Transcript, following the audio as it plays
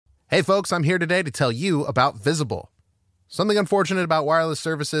Hey folks, I'm here today to tell you about Visible. Something unfortunate about wireless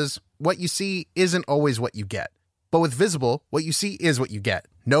services, what you see isn't always what you get. But with Visible, what you see is what you get.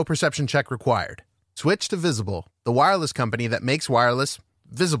 No perception check required. Switch to Visible, the wireless company that makes wireless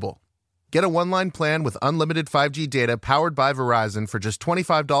visible. Get a one-line plan with unlimited 5G data powered by Verizon for just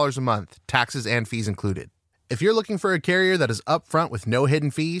 $25 a month, taxes and fees included. If you're looking for a carrier that is upfront with no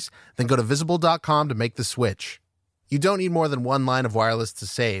hidden fees, then go to Visible.com to make the switch. You don't need more than one line of wireless to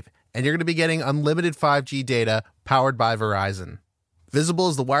save, and you're going to be getting unlimited 5G data powered by Verizon. Visible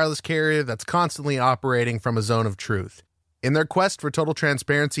is the wireless carrier that's constantly operating from a zone of truth. In their quest for total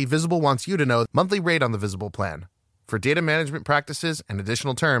transparency, Visible wants you to know the monthly rate on the Visible plan. For data management practices and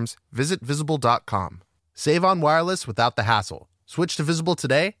additional terms, visit Visible.com. Save on wireless without the hassle. Switch to Visible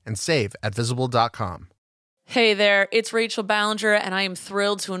today and save at Visible.com. Hey there, it's Rachel Ballinger, and I am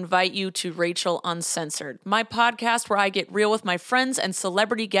thrilled to invite you to Rachel Uncensored, my podcast where I get real with my friends and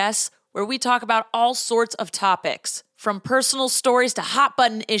celebrity guests, where we talk about all sorts of topics. From personal stories to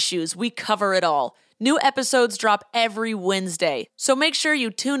hot-button issues, we cover it all. New episodes drop every Wednesday, so make sure you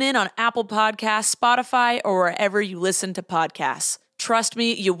tune in on Apple Podcasts, Spotify, or wherever you listen to podcasts. Trust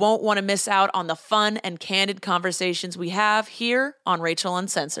me, you won't want to miss out on the fun and candid conversations we have here on Rachel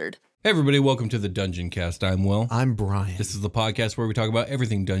Uncensored. Hey everybody, welcome to the Dungeon Cast. I'm Will. I'm Brian. This is the podcast where we talk about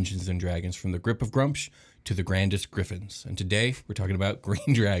everything Dungeons and Dragons, from the grip of Grumsh to the grandest griffins. And today, we're talking about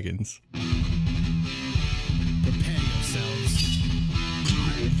green dragons. Prepare yourselves.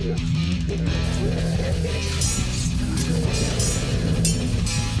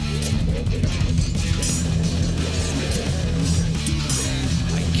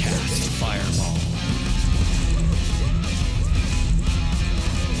 I cast Fireball.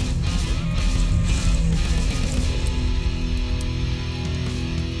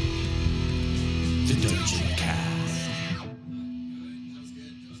 The Dungeon Cast.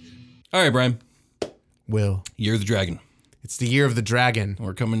 All right, Brian. Will. Year of the Dragon. It's the year of the dragon.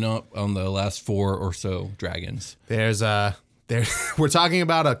 We're coming up on the last 4 or so dragons. We're talking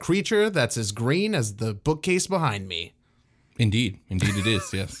about a creature that's as green as the bookcase behind me. Indeed it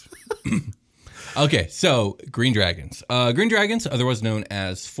is, yes. Okay, so green dragons. Green dragons, otherwise known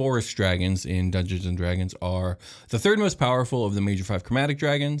as forest dragons in Dungeons and Dragons, are the third most powerful of the major 5 chromatic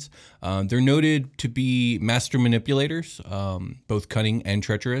dragons. They're noted to be master manipulators, both cunning and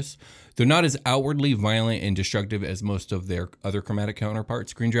treacherous. They're not as outwardly violent and destructive as most of their other chromatic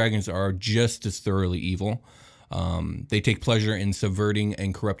counterparts. Green dragons are just as thoroughly evil. They take pleasure in subverting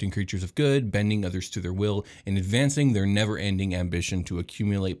and corrupting creatures of good, bending others to their will, and advancing their never-ending ambition to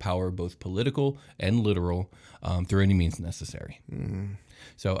accumulate power, both political and literal, through any means necessary.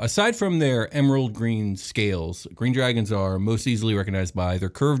 So aside from their emerald green scales, green dragons are most easily recognized by their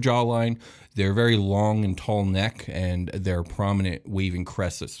curved jawline, their very long and tall neck, and their prominent waving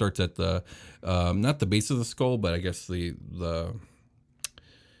crest that starts at the, not the base of the skull, but I guess the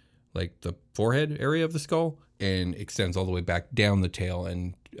forehead area of the skull, and extends all the way back down the tail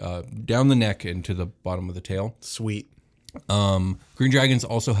and down the neck and to the bottom of the tail. Sweet. Green dragons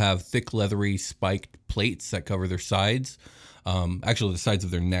also have thick, leathery, spiked plates that cover their sides. Actually, the sides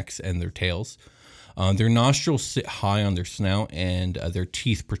of their necks and their tails. Their nostrils sit high on their snout, and their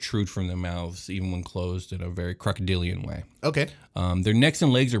teeth protrude from their mouths, even when closed, in a very crocodilian way. Okay. Their necks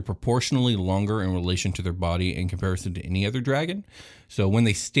and legs are proportionally longer in relation to their body in comparison to any other dragon. So when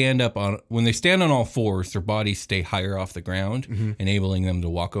they stand on all fours, their bodies stay higher off the ground, enabling them to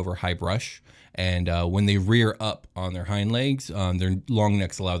walk over high brush. And when they rear up on their hind legs, their long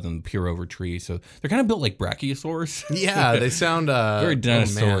necks allow them to peer over trees. So they're kind of built like brachiosaurs. Yeah, they sound very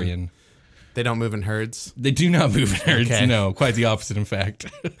dinosaurian. They don't move in herds? They do not move in herds, Okay. No. Quite the opposite, in fact.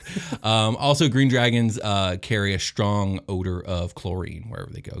 Also, green dragons carry a strong odor of chlorine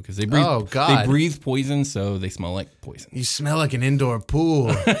wherever they go, because they breathe. Oh, God. They breathe poison, so they smell like poison. You smell like an indoor pool.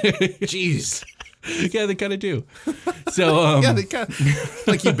 Jeez. Yeah, they kind of do. So, Yeah, they kind of,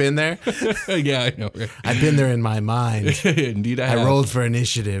 like you've been there. yeah, I know. Right? I've been there in my mind. Indeed, I have. I rolled for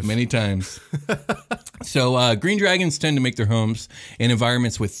initiative. Many times. So green dragons tend to make their homes in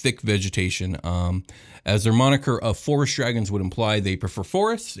environments with thick vegetation. As their moniker of forest dragons would imply, they prefer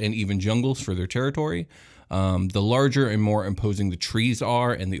forests and even jungles for their territory. The larger and more imposing the trees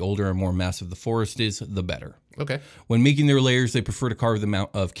are, and the older and more massive the forest is, the better. Okay. When making their lairs, they prefer to carve them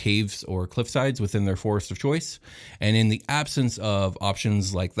out of caves or cliffsides within their forest of choice. And in the absence of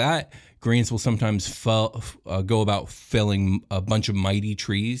options like that, greens will sometimes go about felling a bunch of mighty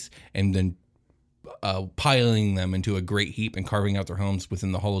trees and then piling them into a great heap and carving out their homes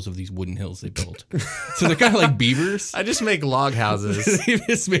within the hollows of these wooden hills they built. So they're kind of like beavers. I just make log houses. They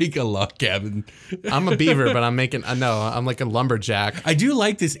just make a log cabin. I'm a beaver, but I'm like a lumberjack. I do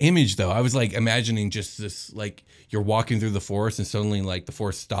like this image, though. I was like imagining just this, like you're walking through the forest and suddenly like the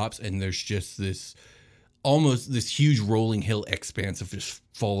forest stops and there's just this almost this huge rolling hill expanse of just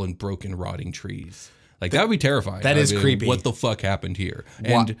fallen, broken, rotting trees. Like, that would be terrifying. That is creepy. What the fuck happened here?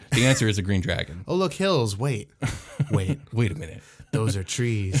 And the answer is a green dragon. Oh, look, hills. Wait Wait a minute. Those are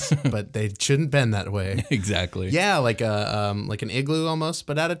trees, but they shouldn't bend that way. Exactly. Yeah, like an igloo almost,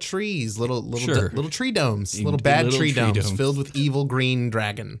 but out of trees. Little tree domes. Little bad tree domes filled with evil green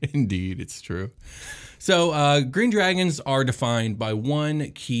dragon. Indeed, it's true. So green dragons are defined by one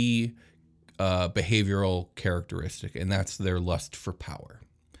key behavioral characteristic, and that's their lust for power.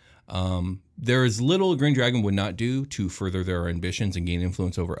 There is little a green dragon would not do to further their ambitions and gain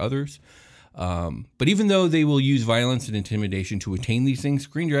influence over others. But even though they will use violence and intimidation to attain these things,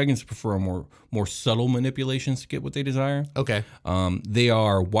 green dragons prefer more subtle manipulations to get what they desire. Okay. They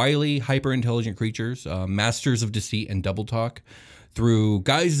are wily, hyper-intelligent creatures, masters of deceit and double talk. Through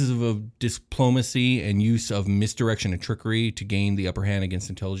guises of diplomacy and use of misdirection and trickery to gain the upper hand against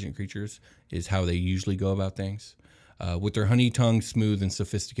intelligent creatures is how they usually go about things. With their honey-tongued, smooth, and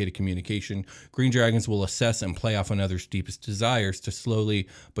sophisticated communication, green dragons will assess and play off another's deepest desires to slowly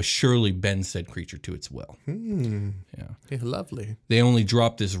but surely bend said creature to its will. Yeah, lovely. They only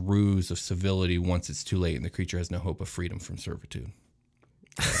drop this ruse of civility once it's too late and the creature has no hope of freedom from servitude.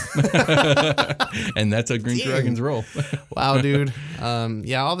 And that's a green dragon's role. Wow, dude.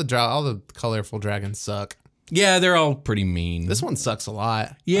 Yeah, all the colorful dragons suck. Yeah, they're all pretty mean. This one sucks a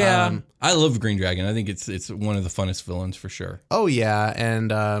lot. Yeah, I love Green Dragon. I think it's one of the funnest villains for sure. Oh yeah,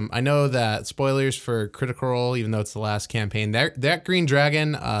 and I know that spoilers for Critical Role, even though it's the last campaign, that Green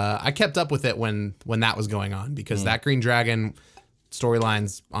Dragon, I kept up with it when that was going on because that Green Dragon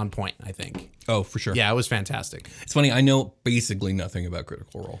storyline's on point, I think. Oh, for sure. Yeah, it was fantastic. It's funny, I know basically nothing about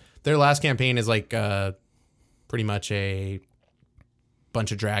Critical Role. Their last campaign is like pretty much a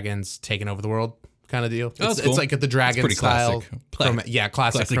bunch of dragons taking over the world kind of deal. Cool. It's like the dragon style.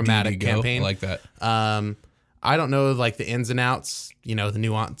 Classic chromatic D&D campaign. I like that. I don't know like the ins and outs, the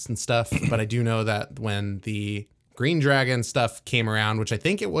nuance and stuff, but I do know that when the Green Dragon stuff came around, which I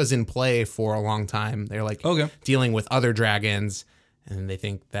think it was in play for a long time, they're like dealing with other dragons, and they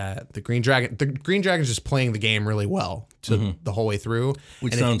think that the Green Dragon's just playing the game really well to the whole way through.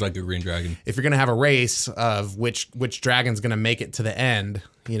 Which sounds like a Green Dragon. If you're gonna have a race of which dragon's gonna make it to the end,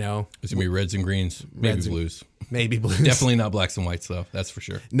 it's gonna be reds and greens, maybe blues. Maybe blues. Definitely not blacks and whites though. That's for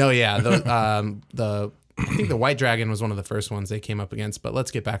sure. No, yeah. I think the White Dragon was one of the first ones they came up against, but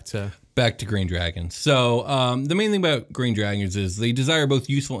let's get back to Green Dragons. So the main thing about Green Dragons is they desire both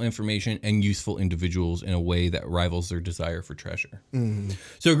useful information and useful individuals in a way that rivals their desire for treasure.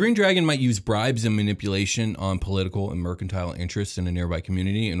 So a Green Dragon might use bribes and manipulation on political and mercantile interests in a nearby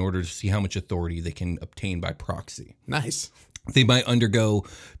community in order to see how much authority they can obtain by proxy. Nice. They might undergo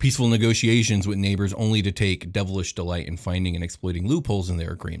peaceful negotiations with neighbors only to take devilish delight in finding and exploiting loopholes in their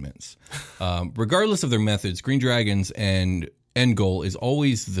agreements. Regardless of their methods, Green Dragons' end goal is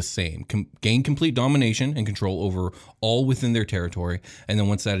always the same. Gain complete domination and control over all within their territory, and then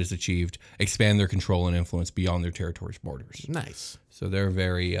once that is achieved, expand their control and influence beyond their territory's borders. Nice. So they're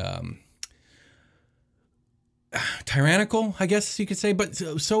very tyrannical, I guess you could say, but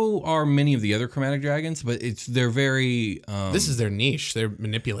so are many of the other chromatic dragons. But they're very. This is their niche. They're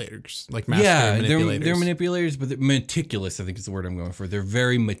manipulators, like master manipulators. They're manipulators, but they're meticulous. I think is the word I'm going for. They're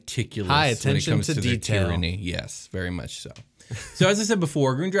very meticulous. High attention when it comes to their detail. tyranny. Yes, very much so. So as I said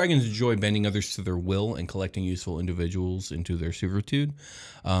before, Green Dragons enjoy bending others to their will and collecting useful individuals into their servitude.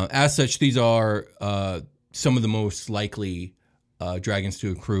 As such, these are some of the most likely dragons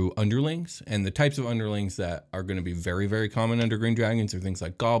to accrue underlings, and the types of underlings that are going to be very, very common under Green Dragons are things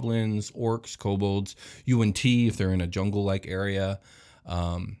like goblins, orcs, kobolds, UNT if they're in a jungle-like area.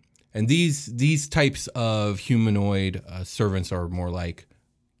 And these types of humanoid servants are more like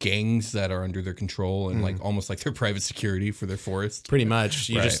gangs that are under their control and like almost like their private security for their forest. Pretty much.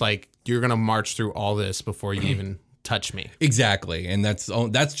 You just you're going to march through all this before you even touch me. Exactly. And that's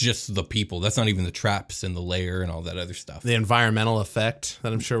just the people. That's not even the traps and the lair and all that other stuff. The environmental effect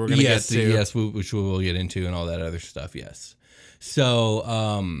that I'm sure we're going to get to. Yes, which we will get into and all that other stuff, yes. So,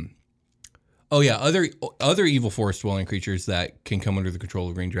 other evil forest-dwelling creatures that can come under the control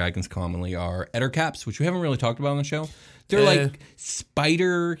of Green Dragons commonly are ettercaps, which we haven't really talked about on the show. They're like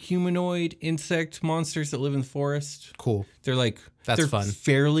spider humanoid insect monsters that live in the forest. Cool. They're That's fun.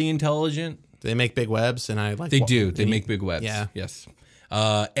 Fairly intelligent. They make big webs, and I like. They do. They make big webs. Yeah. Yes.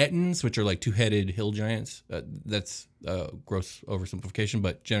 Ettins, which are like two-headed hill giants. That's gross oversimplification,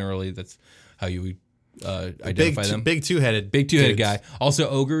 but generally that's how you would identify them. Big two-headed dudes. Guy. Also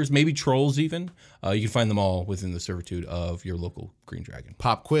ogres, maybe trolls even. You can find them all within the servitude of your local green dragon.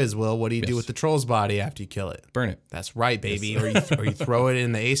 Pop quiz, Will. What do you do with the troll's body after you kill it? Burn it. That's right, baby. Yes. or you throw it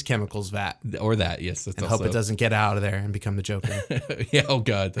in the Ace Chemicals vat. Or that, yes. That's and hope it doesn't get out of there and become the Joker. Yeah, oh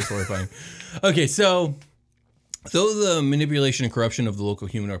God, that's horrifying. Okay, so though the manipulation and corruption of the local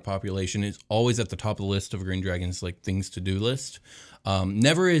humanoid population is always at the top of the list of Green Dragon's like things to do list,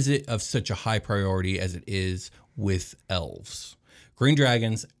 never is it of such a high priority as it is with elves. Green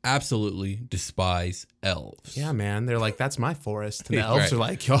dragons absolutely despise elves. Yeah, man. They're like, that's my forest. And the elves are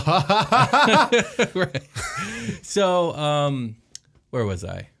like, right. So, where was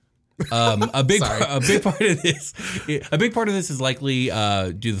I? A big part of this is likely due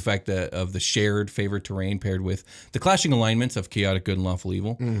to the fact that of the shared favored terrain paired with the clashing alignments of chaotic good and lawful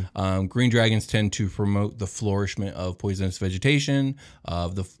evil. Green dragons tend to promote the flourishment of poisonous vegetation,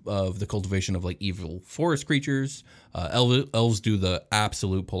 of the cultivation of like evil forest creatures. Elves do the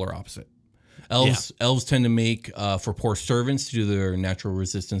absolute polar opposite. Elves tend to make for poor servants due to their natural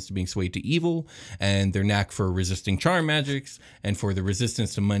resistance to being swayed to evil, and their knack for resisting charm magics, and for the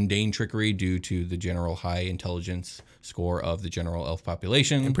resistance to mundane trickery due to the general high intelligence score of the general elf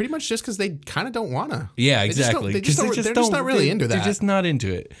population. And pretty much just because they kind of don't want to. Yeah, exactly. They're just not really into that. They're just not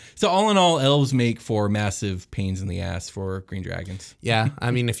into it. So all in all, elves make for massive pains in the ass for green dragons. Yeah,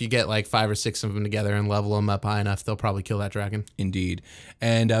 I mean, if you get like 5 or 6 of them together and level them up high enough, they'll probably kill that dragon. Indeed.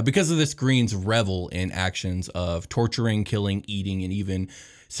 And because of this, greens revel in actions of torturing, killing, eating, and even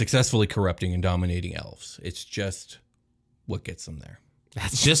successfully corrupting and dominating elves. It's just what gets them there.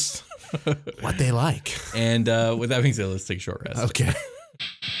 That's just what they like. And with that being said, let's take a short rest. Okay.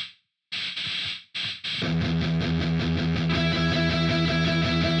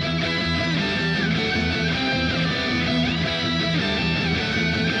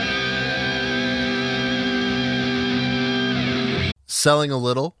 Selling a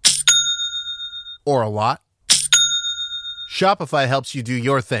little or a lot? Shopify helps you do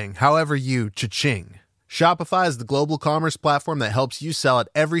your thing, however you cha-ching. Shopify is the global commerce platform that helps you sell at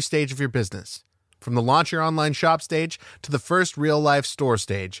every stage of your business. From the launch your online shop stage to the first real-life store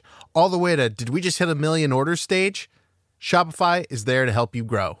stage, all the way to did we just hit 1 million orders stage? Shopify is there to help you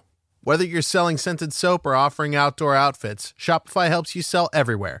grow. Whether you're selling scented soap or offering outdoor outfits, Shopify helps you sell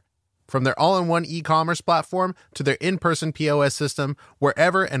everywhere. From their all-in-one e-commerce platform to their in-person POS system,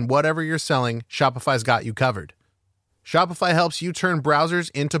 wherever and whatever you're selling, Shopify's got you covered. Shopify helps you turn browsers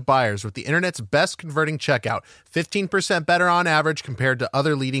into buyers with the internet's best converting checkout, 15% better on average compared to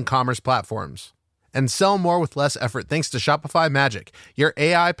other leading commerce platforms. And sell more with less effort thanks to Shopify Magic, your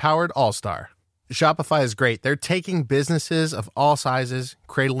AI-powered all-star. Shopify is great. They're taking businesses of all sizes,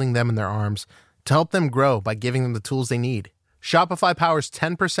 cradling them in their arms, to help them grow by giving them the tools they need. Shopify powers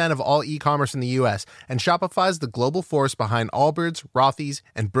 10% of all e-commerce in the U.S., and Shopify's the global force behind Allbirds, Rothy's,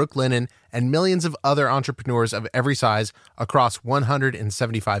 and Brooklinen, and millions of other entrepreneurs of every size across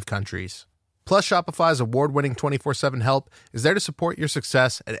 175 countries. Plus, Shopify's award-winning 24/7 help is there to support your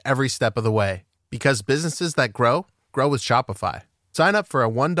success at every step of the way. Because businesses that grow with Shopify. Sign up for a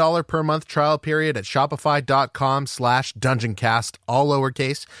 $1 per month trial period at shopify.com/dungeoncast, all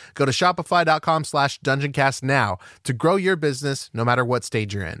lowercase. Go to shopify.com/dungeoncast now to grow your business no matter what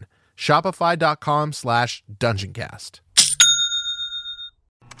stage you're in. Shopify.com/dungeoncast.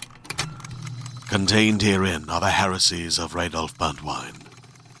 Contained herein are the heresies of Radolf Burntwine,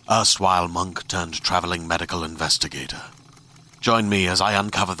 erstwhile monk turned traveling medical investigator. Join me as I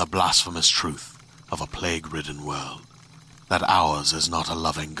uncover the blasphemous truth of a plague-ridden world. That ours is not a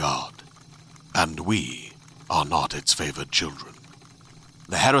loving God, and we are not its favored children.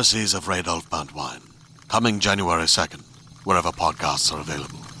 The Heresies of Radolf Burntwine, coming January 2nd, wherever podcasts are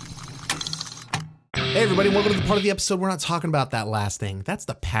available. Hey everybody, welcome to the part of the episode we're not talking about that last thing. That's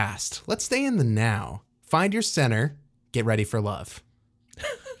the past. Let's stay in the now. Find your center, get ready for love.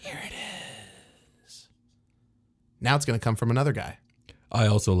 Here it is. Now it's going to come from another guy. I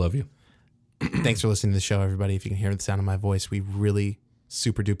also love you. Thanks for listening to the show, everybody. If you can hear the sound of my voice, we really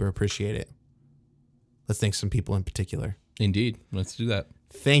super duper appreciate it. Let's thank some people in particular. Indeed. Let's do that.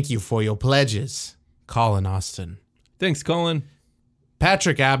 Thank you for your pledges. Colin Austin. Thanks, Colin.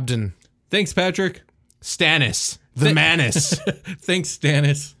 Patrick Abden. Thanks, Patrick. Stannis. The Manus. Thanks,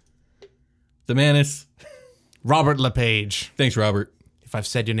 Stannis. The Manus. Robert LePage. Thanks, Robert. If I've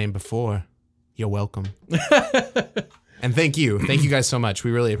said your name before, you're welcome. And thank you. Thank you guys so much.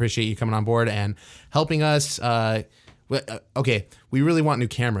 We really appreciate you coming on board and helping us. Okay, we really want new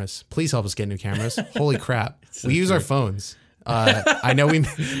cameras. Please help us get new cameras. Holy crap. We use our phones. I know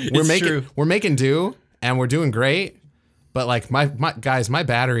we're making do and we're doing great, but like my my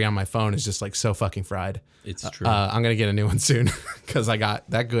battery on my phone is just like so fucking fried. It's true. I'm gonna get a new one soon because I got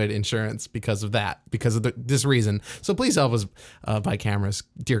that good insurance because of this reason. So please help us buy cameras,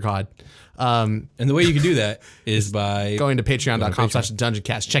 dear God. And the way you can do that is by going to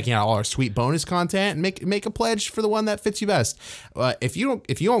patreon.com/dungeoncast, checking out all our sweet bonus content, and make a pledge for the one that fits you best. If you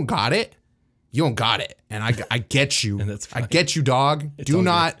don't got it, you don't got it, and I get you. And that's fine. I get you, dog. It's Do all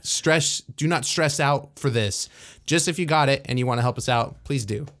not stress out for this. Just if you got it and you want to help us out, please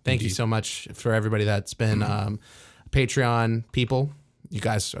do. Thank you so much for everybody that's been Patreon people. You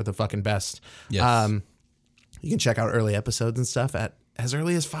guys are the fucking best. Yes. You can check out early episodes and stuff at as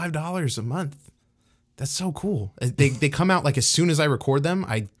early as $5 a month. That's so cool. They come out like as soon as I record them.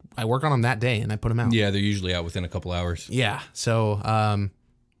 I work on them that day and I put them out. Yeah, they're usually out within a couple hours. Yeah. So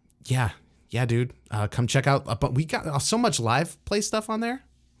yeah, dude. Come check out. But we got so much live play stuff on there.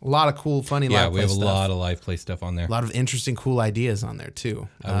 A lot of cool, funny live play stuff. Yeah, we have a lot of live play stuff on there. A lot of interesting, cool ideas on there, too.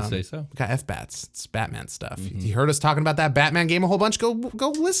 I would say so. We got FBATs. It's Batman stuff. You heard us talking about that Batman game a whole bunch. Go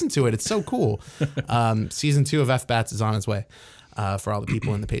listen to it. It's so cool. Season 2 of FBATs is on its way for all the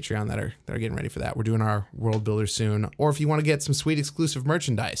people in the Patreon that are getting ready for that. We're doing our World Builder soon. Or if you want to get some sweet exclusive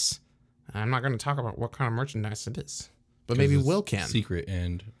merchandise. I'm not going to talk about what kind of merchandise it is. But maybe Will can. Secret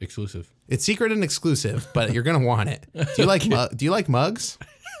and exclusive. It's secret and exclusive, but you're going to want it. Do you like mugs?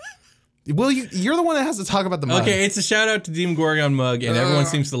 Will, you're the one that has to talk about the mug. Okay, it's a shout out to Demon Gorgon mug, and everyone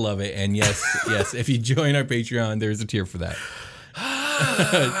seems to love it. And yes, if you join our Patreon, there's a tier for that.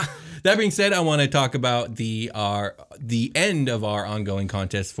 That being said, I want to talk about the end of our ongoing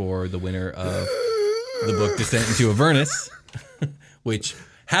contest for the winner of the book Descent into Avernus, which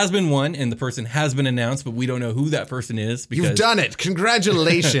has been won, and the person has been announced, but we don't know who that person is. Because you've done it.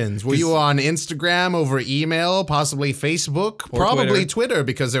 Congratulations. Were you on Instagram, over email, possibly Facebook, or probably Twitter,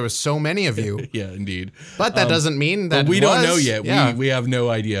 because there were so many of you. Yeah, indeed. But that doesn't mean that we don't know yet. Yeah. We have no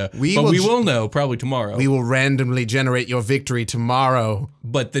idea. We will know probably tomorrow. We will randomly generate your victory tomorrow.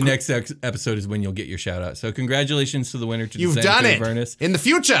 But the next episode is when you'll get your shout out. So congratulations to the winner. You've done it. Avernus. In the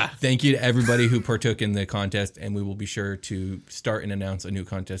future. Thank you to everybody who partook in the contest, and we will be sure to start and announce a new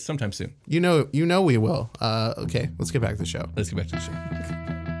contest sometime soon. You know we will. Okay, let's get back to the show. Let's get back to the show.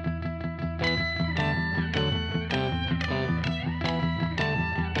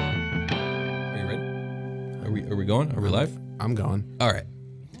 Are you ready? Are we going? Are we live? I'm going. All right.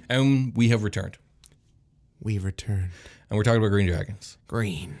 And we have returned. We've returned. And we're talking about green dragons.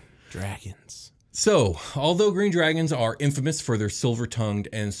 Green dragons. So, although green dragons are infamous for their silver-tongued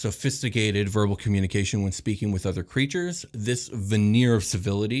and sophisticated verbal communication when speaking with other creatures, this veneer of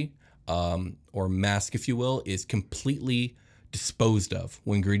civility, or mask, if you will, is completely disposed of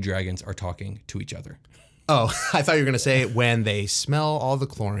when green dragons are talking to each other. Oh, I thought you were going to say when they smell all the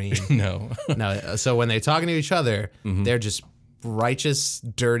chlorine. No. No. So when they're talking to each other, they're just righteous,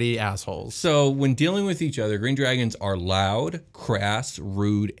 dirty assholes. So when dealing with each other, green dragons are loud, crass,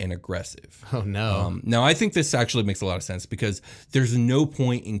 rude, and aggressive. Oh, no. Now, I think this actually makes a lot of sense because there's no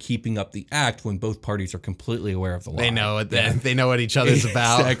point in keeping up the act when both parties are completely aware of the lie. They know it. They know what each other's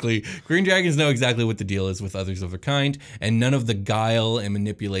about. Exactly. Green dragons know exactly what the deal is with others of their kind, and none of the guile and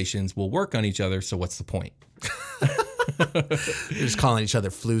manipulations will work on each other, so what's the point? They're just calling each other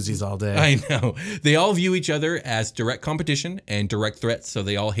floozies all day. I know. They all view each other as direct competition and direct threats, so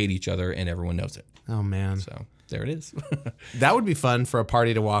they all hate each other, and everyone knows it. Oh, man. So there it is. That would be fun for a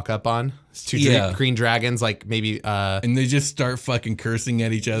party to walk up on. It's two green dragons, like maybe... and they just start fucking cursing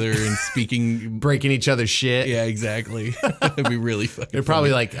at each other and speaking... breaking each other's shit. Yeah, exactly. It'd be really fucking They're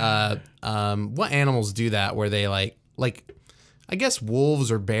probably like... what animals do that where they like... I guess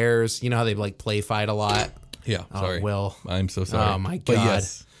wolves or bears, you know how they like play fight a lot? Yeah, sorry. Will. I'm so sorry. Oh, my God.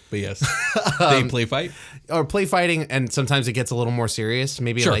 But yes. They play fight? Or play fighting, and sometimes it gets a little more serious.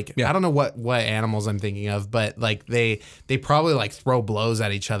 Maybe I don't know what animals I'm thinking of, but like they probably like throw blows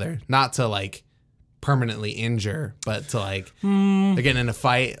at each other. Not to like permanently injure, but to like they're getting in a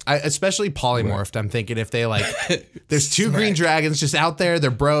fight. Especially polymorphed. I'm thinking if they like there's two green dragons just out there, they're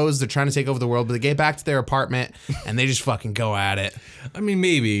bros, they're trying to take over the world, but they get back to their apartment and they just fucking go at it. I mean,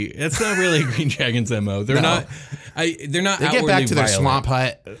 maybe it's not really a green dragon's MO. They're not. They're not. They get back to their swamp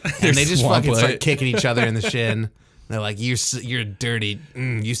hut and they just fucking start kicking each other in the shin. They're like, you're dirty.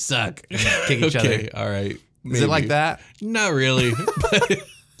 You suck. Kick each other. All right. Maybe. Is it like that? Not really,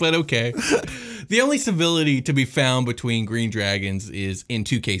 but okay. The only civility to be found between green dragons is in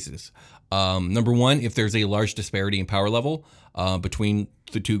two cases. Number one, if there's a large disparity in power level between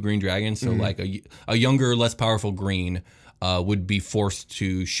the two green dragons, so like a younger, less powerful green would be forced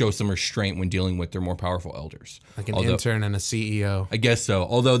to show some restraint when dealing with their more powerful elders. Like an intern and a CEO. I guess so.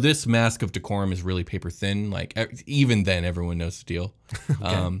 Although this mask of decorum is really paper thin. Like even then, everyone knows the deal.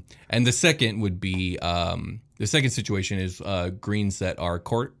 Okay. And the second would be the second situation is greens that are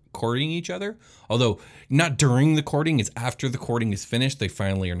courting each other. Although not during the courting, it's after the courting is finished. They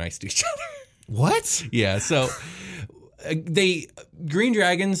finally are nice to each other. What? Yeah. So green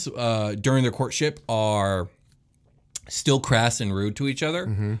dragons during their courtship are still crass and rude to each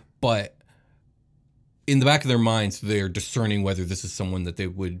other, but in the back of their minds, they're discerning whether this is someone that they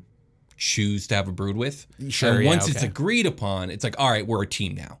would choose to have a brood with. Sure. And once it's agreed upon, it's like, all right, we're a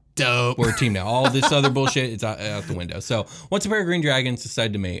team now. Dope. We're a team now. All this other bullshit is out the window. So once a pair of green dragons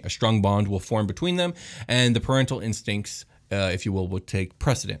decide to mate, a strong bond will form between them, and the parental instincts, if you will take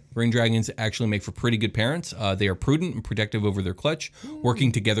precedent. Green dragons actually make for pretty good parents. They are prudent and protective over their clutch,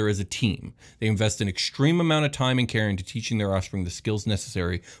 working together as a team. They invest an extreme amount of time and care into teaching their offspring the skills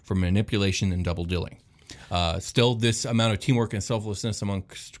necessary for manipulation and double dealing. Still, this amount of teamwork and selflessness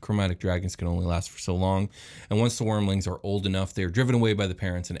amongst chromatic dragons can only last for so long. And once the wormlings are old enough, they are driven away by the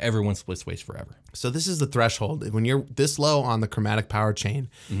parents, and everyone splits ways forever. So this is the threshold. When you're this low on the chromatic power chain,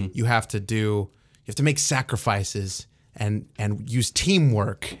 you have to make sacrifices and use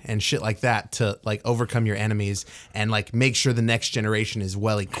teamwork and shit like that to like overcome your enemies and like make sure the next generation is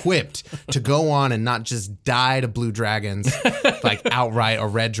well equipped to go on and not just die to blue dragons like outright or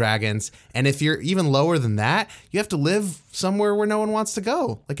red dragons. And if you're even lower than that, you have to live somewhere where no one wants to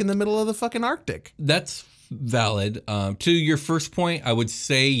go, like in the middle of the fucking Arctic. That's valid. To your first point, I would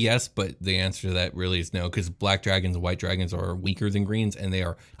say yes, but the answer to that really is no, because black dragons and white dragons are weaker than greens, and they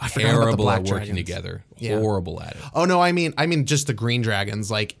are terrible at working together. Yeah. Horrible at it. Oh no, I mean just the green dragons.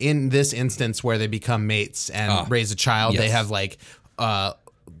 Like in this instance where they become mates and raise a child, yes. They have like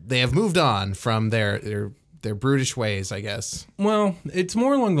they have moved on from their brutish ways, I guess. Well, it's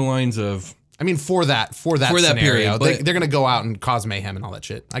more along the lines of, I mean, for that scenario, period, but they're going to go out and cause mayhem and all that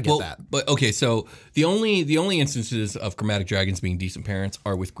shit. I get that. But okay, so the only instances of chromatic dragons being decent parents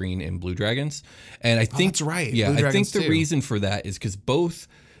are with green and blue dragons, and I think that's right. Yeah, I think the reason for that is because both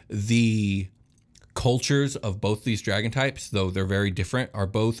the cultures of both these dragon types, though they're very different, are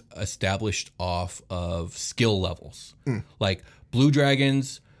both established off of skill levels. Like blue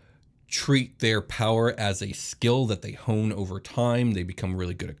dragons treat their power as a skill that they hone over time. They become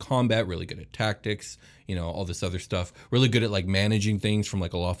really good at combat, really good at tactics, all this other stuff, really good at like managing things from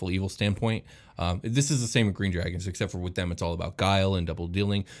like a lawful evil standpoint. This is the same with green dragons, except for with them, it's all about guile and double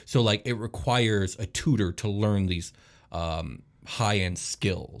dealing. So like it requires a tutor to learn these high-end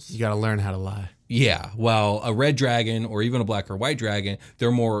skills. You got to learn how to lie. Yeah. While a red dragon or even a black or white dragon, they're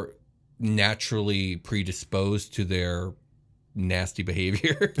more naturally predisposed to their nasty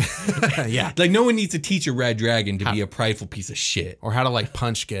behavior. Yeah. Like no one needs to teach a red dragon to be a prideful piece of shit. Or how to like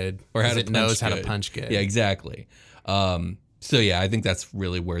punch good. Or how to knows how to punch good. Yeah, exactly. So yeah, I think that's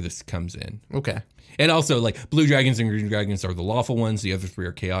really where this comes in. Okay. And also like blue dragons and green dragons are the lawful ones. The other three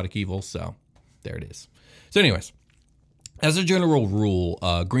are chaotic evil. So there it is. So anyways, as a general rule,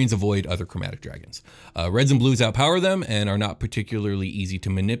 greens avoid other chromatic dragons. Reds and blues outpower them and are not particularly easy to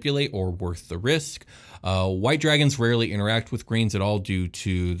manipulate or worth the risk. White dragons rarely interact with greens at all due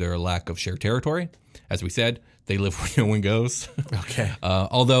to their lack of shared territory. As we said, they live where no one goes. Okay.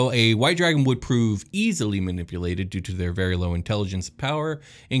 Although a white dragon would prove easily manipulated due to their very low intelligence and power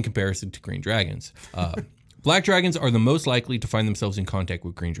in comparison to green dragons. Black dragons are the most likely to find themselves in contact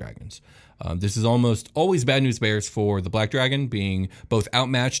with green dragons. This is almost always bad news bears for the black dragon, being both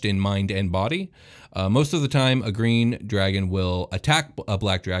outmatched in mind and body. Most of the time, a green dragon will attack a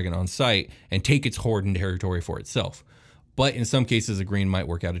black dragon on sight and take its horde and territory for itself. But in some cases, a green might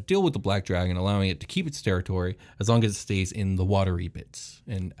work out a deal with the black dragon, allowing it to keep its territory as long as it stays in the watery bits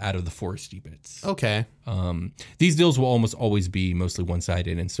and out of the foresty bits. Okay. These deals will almost always be mostly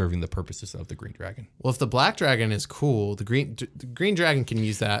one-sided and serving the purposes of the green dragon. Well, if the black dragon is cool, the green dragon can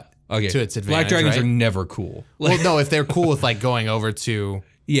use that to its advantage. Black dragons right? are never cool. Well, no, if they're cool with like going over to...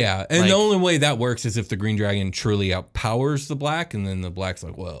 Yeah, and the only way that works is if the green dragon truly outpowers the black, and then the black's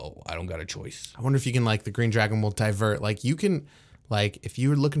like, well, I don't got a choice. I wonder if you can, like, the green dragon will divert. Like, you can, like, if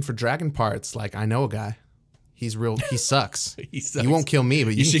you're looking for dragon parts, like, I know a guy. He's real, he sucks. He sucks. You won't kill me,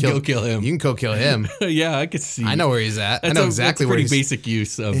 but you should go kill him. You can go kill him. Yeah, I could see. I know where he's at. I know exactly where he's pretty basic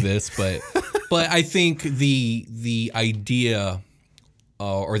use of this, but I think the idea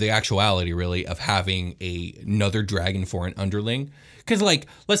or the actuality really of having another dragon for an underling, Because, like,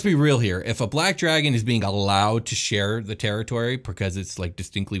 let's be real here. If a black dragon is being allowed to share the territory because it's, like,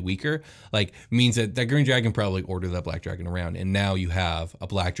 distinctly weaker, like, means that green dragon probably ordered that black dragon around, and now you have a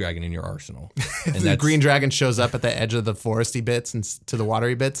black dragon in your arsenal. And The green dragon shows up at the edge of the foresty bits and to the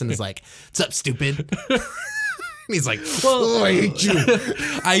watery bits and is like, "What's up, stupid?" And he's like, "Oh, I hate you."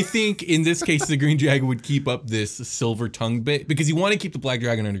 I think in this case, the green dragon would keep up this silver tongue bit because you want to keep the black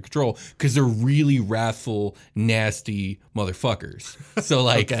dragon under control because they're really wrathful, nasty motherfuckers. So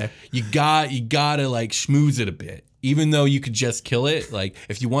like, you gotta like schmooze it a bit. Even though you could just kill it, like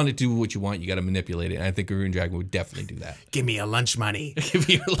if you want to do what you want, you got to manipulate it. And I think a green dragon would definitely do that. Give me your lunch money. Give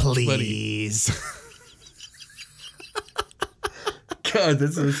me your lunch money. Please. God,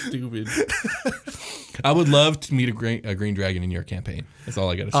 that's so stupid. I would love to meet a green dragon in your campaign. That's all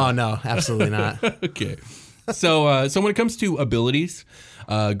I got to say. Oh, no, absolutely not. Okay. So when it comes to abilities,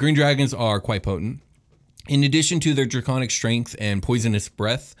 green dragons are quite potent. In addition to their draconic strength and poisonous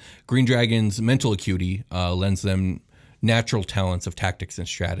breath, green dragons' mental acuity lends them natural talents of tactics and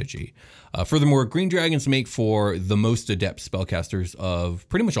strategy. Furthermore, green dragons make for the most adept spellcasters of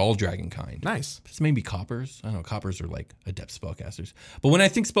pretty much all dragon kind. Nice. Just maybe coppers. I don't know. Coppers are like adept spellcasters. But when I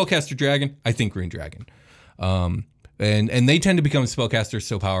think spellcaster dragon, I think green dragon. And they tend to become spellcasters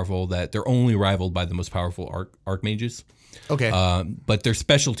so powerful that they're only rivaled by the most powerful archmages. Okay. But their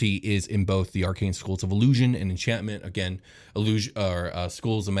specialty is in both the arcane schools of illusion and enchantment. Again, illusion or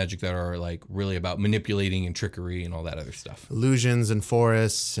schools of magic that are like really about manipulating and trickery and all that other stuff. Illusions and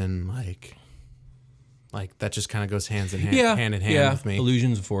forests and like that just kind of goes hand in hand with me.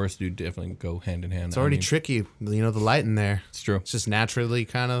 Illusions and forests do definitely go hand in hand. It's already tricky, you know, the light in there. It's true. It's just naturally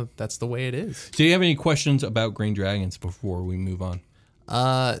that's the way it is. Do you have any questions about green dragons before we move on?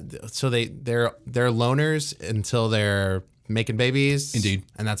 So they're loners until they're making babies. Indeed.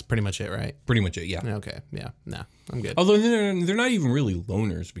 And that's pretty much it, right? Pretty much it, yeah. Okay. Yeah. No, I'm good. Although they're not even really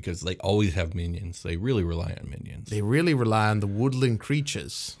loners because they always have minions. They really rely on minions. They really rely on the woodland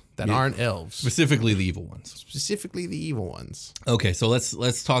creatures that aren't elves. Specifically the evil ones. Specifically the evil ones. Okay, so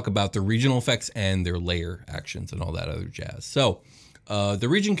let's talk about the regional effects and their lair actions and all that other jazz. So, the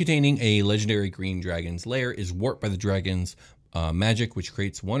region containing a legendary green dragon's lair is warped by the dragon's magic, which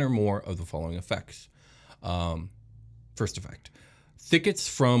creates one or more of the following effects. First effect. Thickets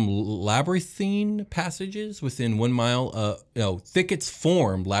from labyrinthine passages within 1 mile. Thickets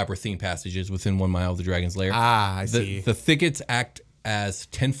form labyrinthine passages within 1 mile of the dragon's lair. I see. The thickets act as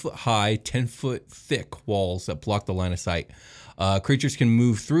 10-foot high, 10-foot thick walls that block the line of sight. Creatures can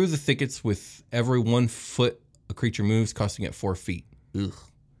move through the thickets with every 1 foot a creature moves, costing it 4 feet. Ugh.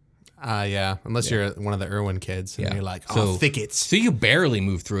 Yeah. Unless you're one of the Irwin kids and you're like, thickets. So you barely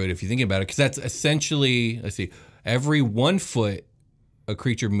move through it if you think about it, because that's essentially, let's see, every 1 foot a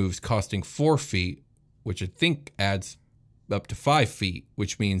creature moves costing 4 feet, which I think adds up to 5 feet,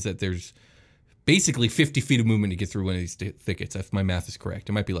 which means that there's basically 50 feet of movement to get through one of these thickets, if my math is correct.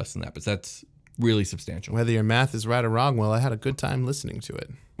 It might be less than that, but that's really substantial. Whether your math is right or wrong, well, I had a good time listening to it.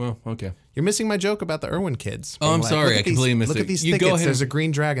 Well, okay. You're missing my joke about the Irwin kids. Oh, I'm sorry. I completely missed it. Look at these You go thickets. ahead. There's a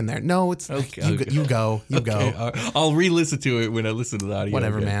green dragon there. No, it's Okay, you go. You Okay, go. I'll re-listen to it when I listen to the audio.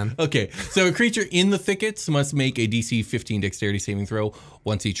 Whatever, again. man. Okay, so a creature in the thickets must make a DC 15 dexterity saving throw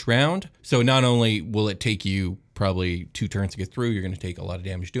once each round. So not only will it take you probably 2 turns to get through, you're going to take a lot of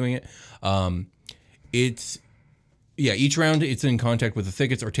damage doing it. Each round it's in contact with the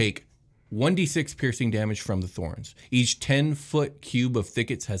thickets or take 1d6 piercing damage from the thorns. Each 10-foot cube of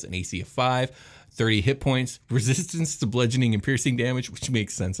thickets has an AC of 5, 30 hit points, resistance to bludgeoning and piercing damage, which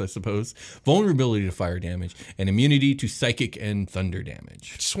makes sense, I suppose, vulnerability to fire damage, and immunity to psychic and thunder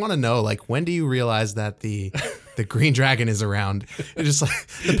damage. I just want to know, like, when do you realize that the green dragon is around? It's just like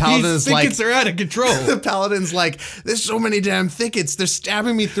the paladin's These thickets are out of control. The paladin's like, there's so many damn thickets. They're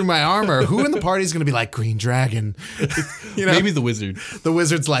stabbing me through my armor. Who in the party is going to be like, green dragon? You know? Maybe the wizard. The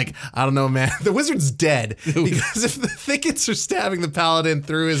wizard's like, I don't know, man. The wizard's dead because if the thickets are stabbing the paladin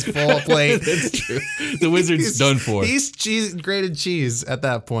through his full plate, That's true. The wizard's done for. He's grated cheese at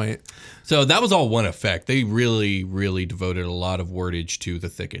that point. So that was all one effect. They really, really devoted a lot of wordage to the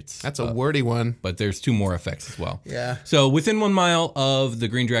thickets. That's a wordy one. But there's 2 more effects as well. Yeah. So within 1 mile of the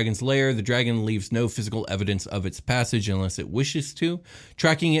green dragon's lair, the dragon leaves no physical evidence of its passage unless it wishes to.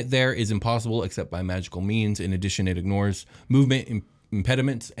 Tracking it there is impossible except by magical means. In addition, it ignores movement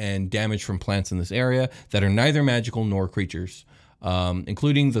impediments and damage from plants in this area that are neither magical nor creatures.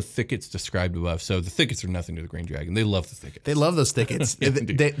 including the thickets described above. So the thickets are nothing to the green dragon. They love the thickets. They love those thickets.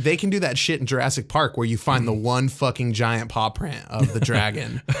 They can do that shit in Jurassic Park where you find the one fucking giant paw print of the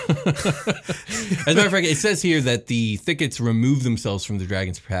dragon. As a matter of fact, it says here that the thickets remove themselves from the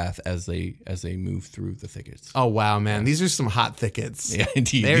dragon's path as they move through the thickets. Oh, wow, man. These are some hot thickets. Yeah,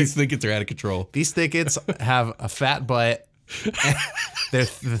 indeed. These thickets are out of control. These thickets have a fat butt. They're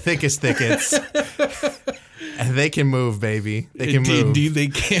the thickest thickets. And they can move, baby. They can move. Indeed, they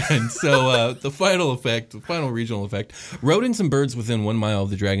can. So the final regional effect, rodents and birds within 1 mile of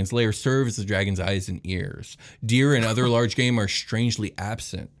the dragon's lair serve as the dragon's eyes and ears. Deer and other large game are strangely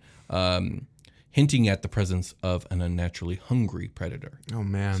absent, hinting at the presence of an unnaturally hungry predator. Oh,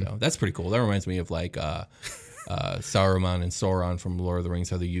 man. So that's pretty cool. That reminds me of like Saruman and Sauron from Lord of the Rings,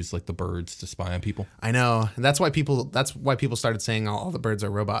 how they use like the birds to spy on people. I know. And that's why people started saying all the birds are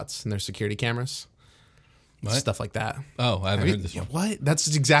robots and they're security cameras. What? Stuff like that. Oh, I haven't heard this one. What?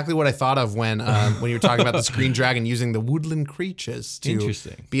 That's exactly what I thought of when you were talking about this green dragon using the woodland creatures to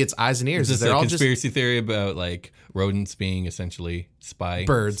be its eyes and ears. Is this a conspiracy theory about like rodents being essentially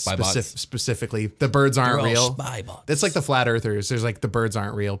birds bots? Specifically? The birds aren't real. Spy bots. It's like the flat earthers. There's like the birds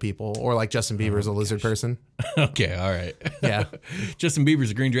aren't real people, or like Justin Bieber's a lizard person. Okay, all right. Yeah. Justin Bieber's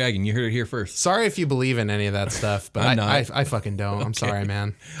a green dragon. You heard it here first. Sorry if you believe in any of that stuff, but I fucking don't. Okay. I'm sorry,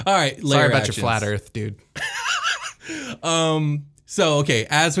 man. All right. Sorry about your flat earth, dude. So, okay,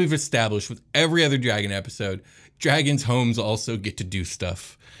 as we've established with every other dragon episode, dragons' homes also get to do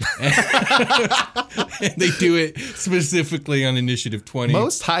stuff. And they do it specifically on Initiative 20.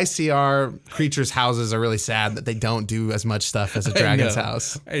 Most high CR creatures' houses are really sad that they don't do as much stuff as a dragon's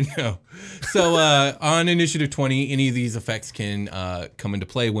house. I know. So on Initiative 20, any of these effects can come into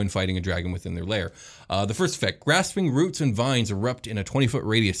play when fighting a dragon within their lair. The first effect, grasping roots and vines erupt in a 20-foot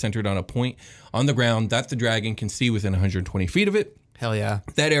radius centered on a point on the ground that the dragon can see within 120 feet of it. Hell yeah.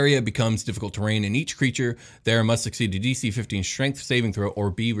 That area becomes difficult terrain, and each creature there must succeed a DC 15 strength saving throw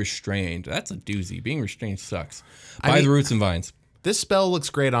or be restrained. That's a doozy. Being restrained sucks. By the roots and vines. This spell looks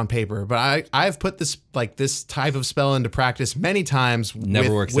great on paper, but I've put this type of spell into practice many times.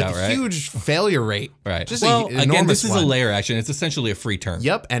 Never works out, right? With huge failure rate. Right. Just again, this is a layer action. It's essentially a free turn.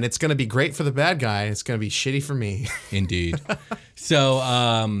 Yep, and it's going to be great for the bad guy. It's going to be shitty for me. Indeed.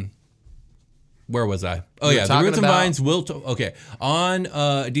 So, where was I? Oh, yeah. The roots and vines will... Okay. On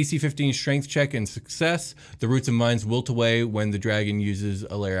a DC 15 strength check and success, the roots and vines wilt away when the dragon uses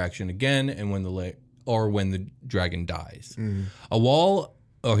a lair action again and when the dragon dies. A wall...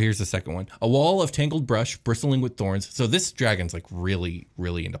 Oh, here's the second one. A wall of tangled brush bristling with thorns. So this dragon's like really,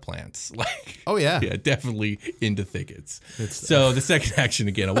 really into plants. Like, oh, yeah. Yeah, definitely into thickets. So the second action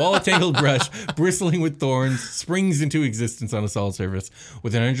again. A wall of tangled brush bristling with thorns springs into existence on a solid surface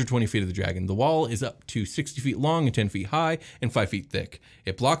within 120 feet of the dragon. The wall is up to 60 feet long and 10 feet high and 5 feet thick.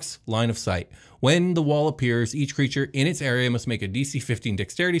 It blocks line of sight. When the wall appears, each creature in its area must make a DC 15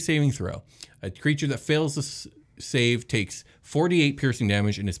 dexterity saving throw. A creature that fails this save takes 48 piercing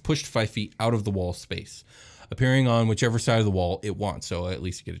damage and is pushed 5 feet out of the wall space, appearing on whichever side of the wall it wants. So at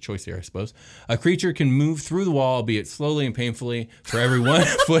least you get a choice here, I suppose. A creature can move through the wall, albeit slowly and painfully. For every 1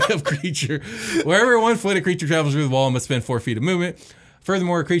 foot of creature, wherever 1 foot a creature travels through the wall, must spend 4 feet of movement.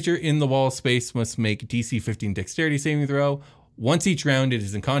 Furthermore, a creature in the wall space must make DC 15 dexterity saving throw. Once each round, it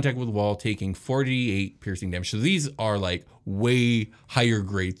is in contact with the wall, taking 48 piercing damage. So these are like way higher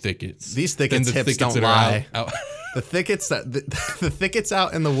grade thickets. These thickets hips don't lie. The thickets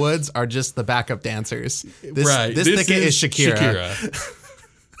out in the woods are just the backup dancers. This thicket is Shakira.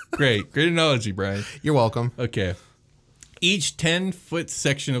 Great analogy, Brian. You're welcome. Okay. Each 10-foot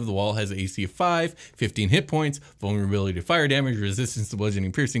section of the wall has an AC of 5, 15 hit points, vulnerability to fire damage, resistance to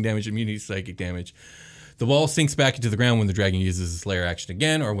bludgeoning, piercing damage, immunity to psychic damage. The wall sinks back into the ground when the dragon uses its lair action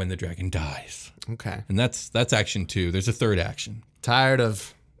again or when the dragon dies. Okay. And that's action 2. There's a third action. Tired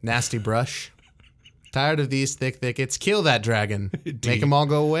of nasty brush? Tired of these thick thickets? Kill that dragon. Make them all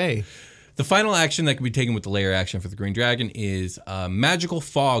go away. The final action that can be taken with the lair action for the green dragon is magical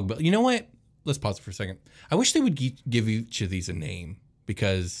fog. But you know what? Let's pause it for a second. I wish they would give each of these a name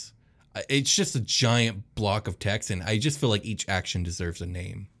because it's just a giant block of text and I just feel like each action deserves a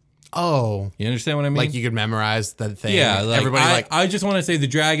name. Oh. You understand what I mean? Like you could memorize the thing. Yeah. Like, I just want to say the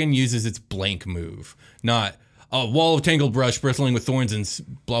dragon uses its blank move, not a wall of tangled brush bristling with thorns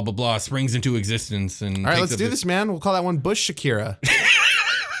and blah, blah, blah springs into existence. And all right, let's do this, man. We'll call that one Bush Shakira.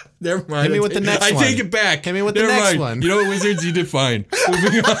 Never mind. Hit me with the next one. I take it back. Hit me with the next one. You know what, Wizards? You did fine.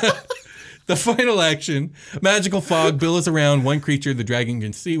 Moving on. The final action, magical fog billows around one creature the dragon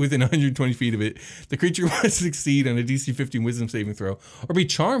can see within 120 feet of it. The creature must succeed on a DC 15 wisdom saving throw or be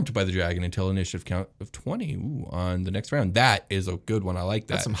charmed by the dragon until initiative count of 20 on the next round. That is a good one. I like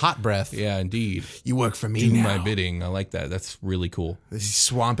that. That's some hot breath. Yeah, indeed. You work for me Do now. my bidding. I like that. That's really cool. These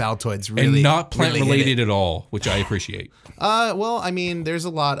swamp Altoids really And not plant really hit related it. at all, which I appreciate. Well, I mean, there's a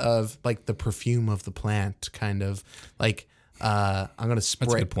lot of like the perfume of the plant, kind of like. I'm gonna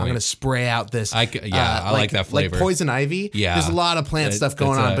spray. a good point. I'm gonna spray out this. I like that flavor. Like poison ivy. Yeah. There's a lot of plant stuff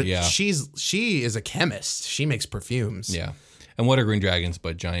going on, but yeah. she is a chemist. She makes perfumes. Yeah. And what are green dragons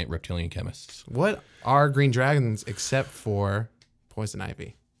but giant reptilian chemists? What are green dragons except for poison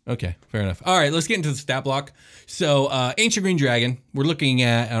ivy? Okay, fair enough. All right, let's get into the stat block. So, Ancient Green Dragon, we're looking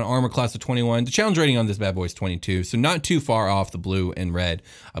at an armor class of 21. The challenge rating on this bad boy is 22, so not too far off the blue and red.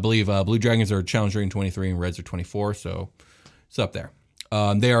 I believe blue dragons are challenge rating 23 and reds are 24, so it's up there.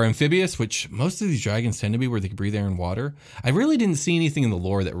 They are amphibious, which most of these dragons tend to be where they can breathe air and water. I really didn't see anything in the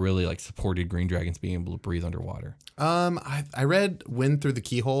lore that really like supported green dragons being able to breathe underwater. I read Wind Through the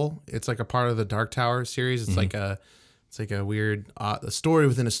Keyhole. It's like a part of the Dark Tower series. It's like a weird a story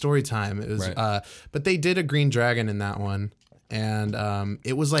within a story time. It was Right. But they did a green dragon in that one. And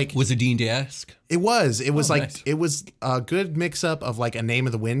it was like Was it D&D-esque? it was like nice. it was a good mix up of like a Name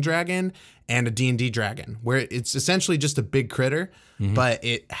of the Wind dragon and a D&D dragon, where it's essentially just a big critter, but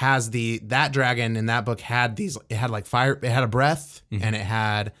it has that dragon in that book had like fire, it had a breath and it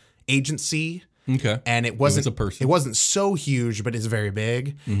had agency. Okay. And it wasn't a person. It wasn't so huge, but it's very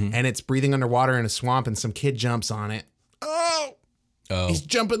big. And it's breathing underwater in a swamp, and some kid jumps on it. Oh. He's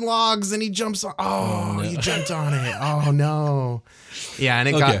jumping logs and he jumps on. Oh, he jumped on it. Oh no. Yeah, and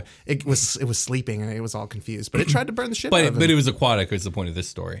it was sleeping and it was all confused, but it tried to burn the shit out of him. But it was aquatic is the point of this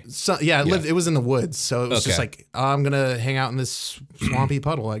story. So yeah, it was in the woods, so it was just Okay. like, I'm gonna hang out in this swampy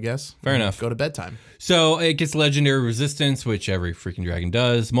puddle, I guess. Fair enough. Go to bedtime. So it gets legendary resistance, which every freaking dragon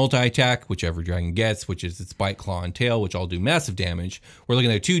does. Multi-attack, which every dragon gets, which is its bite, claw, and tail, which all do massive damage. We're looking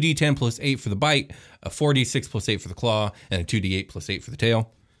at a 2d10 plus 8 for the bite, a 4d6 plus 8 for the claw, and a 2d8 plus 8 for the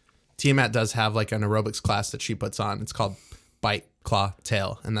tail. Tiamat does have like an aerobics class that she puts on. It's called Bite, Claw,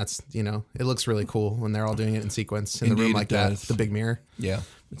 Tail, and that's, it looks really cool when they're all doing it in sequence in the room Indeed, like it that. does. The big mirror. Yeah,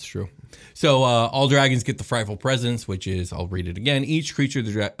 that's true. So all dragons get the frightful presence, which is, I'll read it again. Each creature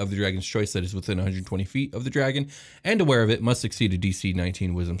of the dragon's choice that is within 120 feet of the dragon and aware of it must succeed a DC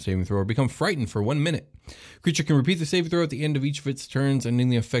 19 wisdom saving throw or become frightened for 1 minute. Creature can repeat the saving throw at the end of each of its turns, ending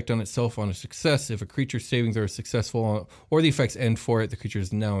the effect on itself on a success. If a creature's saving throw is successful or the effects end for it, the creature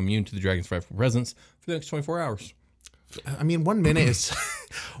is now immune to the dragon's frightful presence for the next 24 hours. I mean, 1 minute is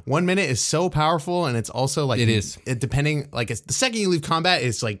 1 minute is so powerful, and it's also like It is. Depending, like it's the second you leave combat,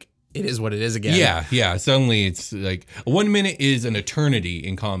 it's like it is what it is again. Yeah. Suddenly it's like 1 minute is an eternity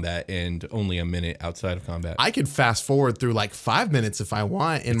in combat and only a minute outside of combat. I could fast forward through like 5 minutes if I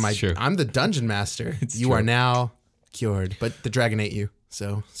want. true. I'm the dungeon master. You true. are now cured, but the dragon ate you.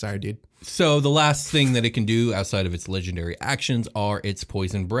 So sorry, dude. So the last thing that it can do outside of its legendary actions are its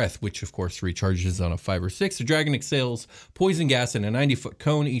poison breath, which of course recharges on a 5 or 6. The dragon exhales poison gas in a 90-foot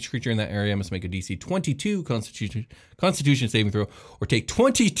cone. Each creature in that area must make a DC 22 Constitution saving throw or take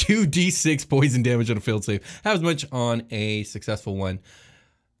 22 D6 poison damage on a failed save. Have as much on a successful one.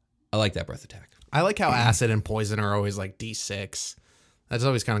 I like that breath attack. I like how acid and poison are always like D6. That's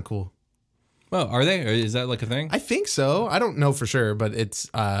always kind of cool. Well, are they? Or is that like a thing? I think so. I don't know for sure, but it's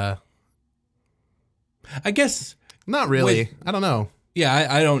I guess. not really. I don't know. Yeah,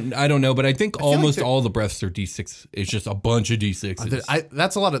 I don't know, but I think like almost they're- all the breaths are D6. It's just a bunch of D6s.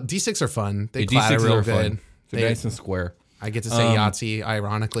 That's a lot of D6 are fun. They The clatter D6s real are good. fun. They're nice and square. I get to say Yahtzee,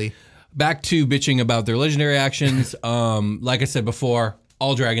 ironically. Back to bitching about their legendary actions. Like I said before,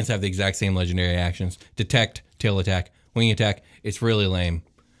 all dragons have the exact same legendary actions. Detect, tail attack, wing attack. It's really lame.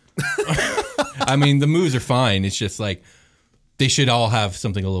 I mean, the moves are fine. It's just like they should all have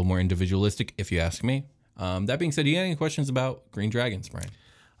something a little more individualistic, if you ask me. That being said, do you have any questions about green dragons, Brian?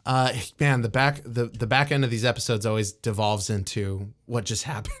 Man, the back end of these episodes always devolves into what just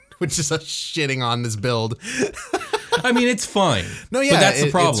happened, which is us shitting on this build. I mean, it's fine. No, yeah, but that's the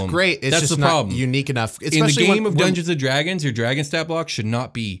problem. It's great. It's that's just the not problem. unique enough. In the Especially game of when- Dungeons and Dragons, your dragon stat block should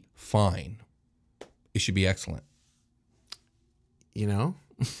not be fine. It should be excellent. You know,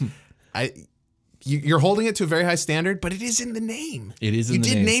 you're holding it to a very high standard, but it is in the name. It is in you the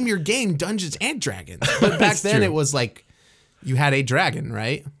did name. name your game Dungeons and Dragons, but back That's then true. it was like you had a dragon,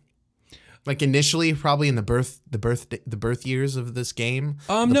 right? Like initially, probably in the birth years of this game.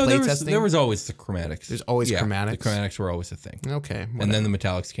 No, play there testing? was always the chromatics. There's always chromatics? The chromatics were always a thing. Okay, And then the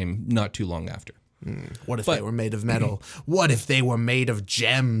metallics came not too long after. What if they were made of metal? What if they were made of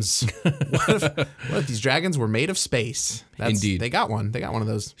gems? What if these dragons were made of space? Indeed. They got one. They got one of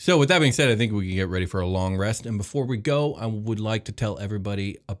those. So with that being said, I think we can get ready for a long rest. And before we go, I would like to tell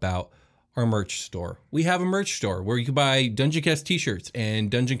everybody about our merch store. We have a merch store where you can buy Dungeon Cast t-shirts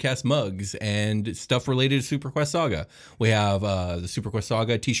and Dungeon Cast mugs and stuff related to Super Quest Saga. We have the Super Quest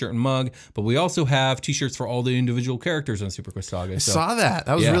Saga t-shirt and mug, but we also have t-shirts for all the individual characters on Super Quest Saga. I saw that.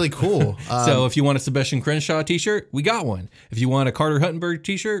 That was really cool. So if you want a Sebastian Crenshaw t-shirt, we got one. If you want a Carter Huttenberg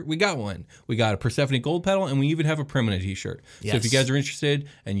t-shirt, we got one. We got a Persephone Gold Pedal, and we even have a Permanent t-shirt. Yes. So if you guys are interested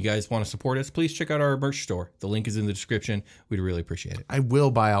and you guys want to support us, please check out our merch store. The link is in the description. We'd really appreciate it. I will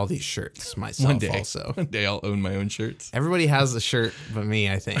buy all these shirts myself. One day. Also, One day I'll own my own shirts. everybody has a shirt but me,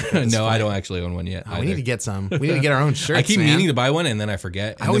 I think. No, I don't actually own one yet. We need to get some. We need to get our own shirts. I keep man. meaning to buy one and then I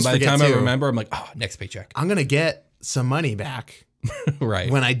forget. And always then by the forget time I too. remember, I'm like, oh, next paycheck. I'm gonna get some money back Right.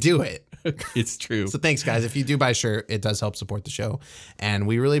 when I do it. It's true. So thanks, guys. If you do buy a shirt, it does help support the show, and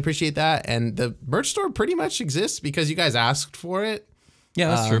we really appreciate that. And the merch store pretty much exists because you guys asked for it. Yeah,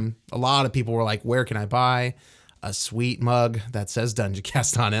 that's true. A lot of people were like, "Where can I buy a sweet mug that says Dungeon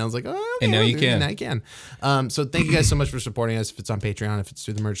Cast on it?" I was like, "Oh, okay, And now you can. Now you can." So thank you guys so much for supporting us. If it's on Patreon, if it's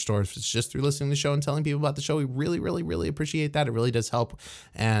through the merch store, if it's just through listening to the show and telling people about the show, we really, really, really appreciate that. It really does help.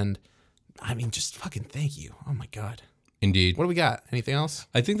 And I mean, just fucking thank you. Oh my god. Indeed. What do we got? Anything else?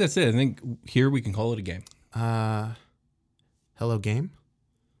 I think that's it. I think here we can call it a game. Hello, game.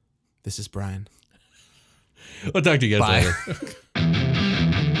 This is Brian. We'll talk to you guys Bye.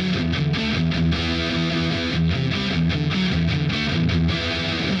 later.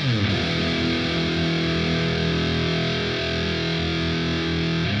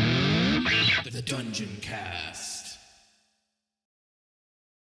 The Dungeon Cast.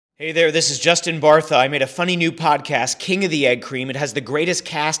 Hey there, this is Justin Bartha. I made a funny new podcast, King of the Egg Cream. It has the greatest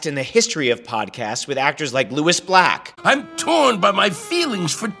cast in the history of podcasts with actors like Louis Black, I'm torn by my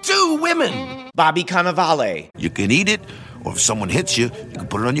feelings for two women. Bobby Cannavale, You can eat it, or if someone hits you, you can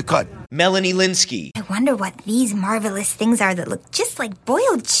put it on your cut. Melanie Linsky, I wonder what these marvelous things are that look just like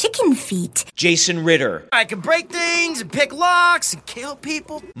boiled chicken feet. Jason Ritter, I can break things and pick locks and kill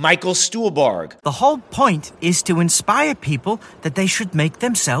people. Michael Stuhlbarg, The whole point is to inspire people that they should make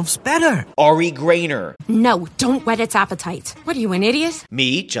themselves better. Ari Grainer, No, don't whet its appetite. What are you, an idiot?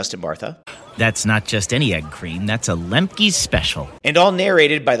 me, Justin Bartha, That's not just any egg cream, that's a Lemke's special. and all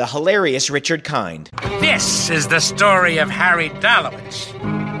narrated by the hilarious Richard Kind. This is the story of Harry Dalowitz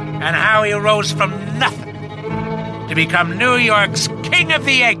and how he rose from nothing to become New York's King of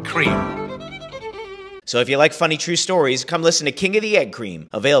the Egg Cream. So if you like funny true stories, come listen to King of the Egg Cream,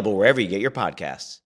 available wherever you get your podcasts.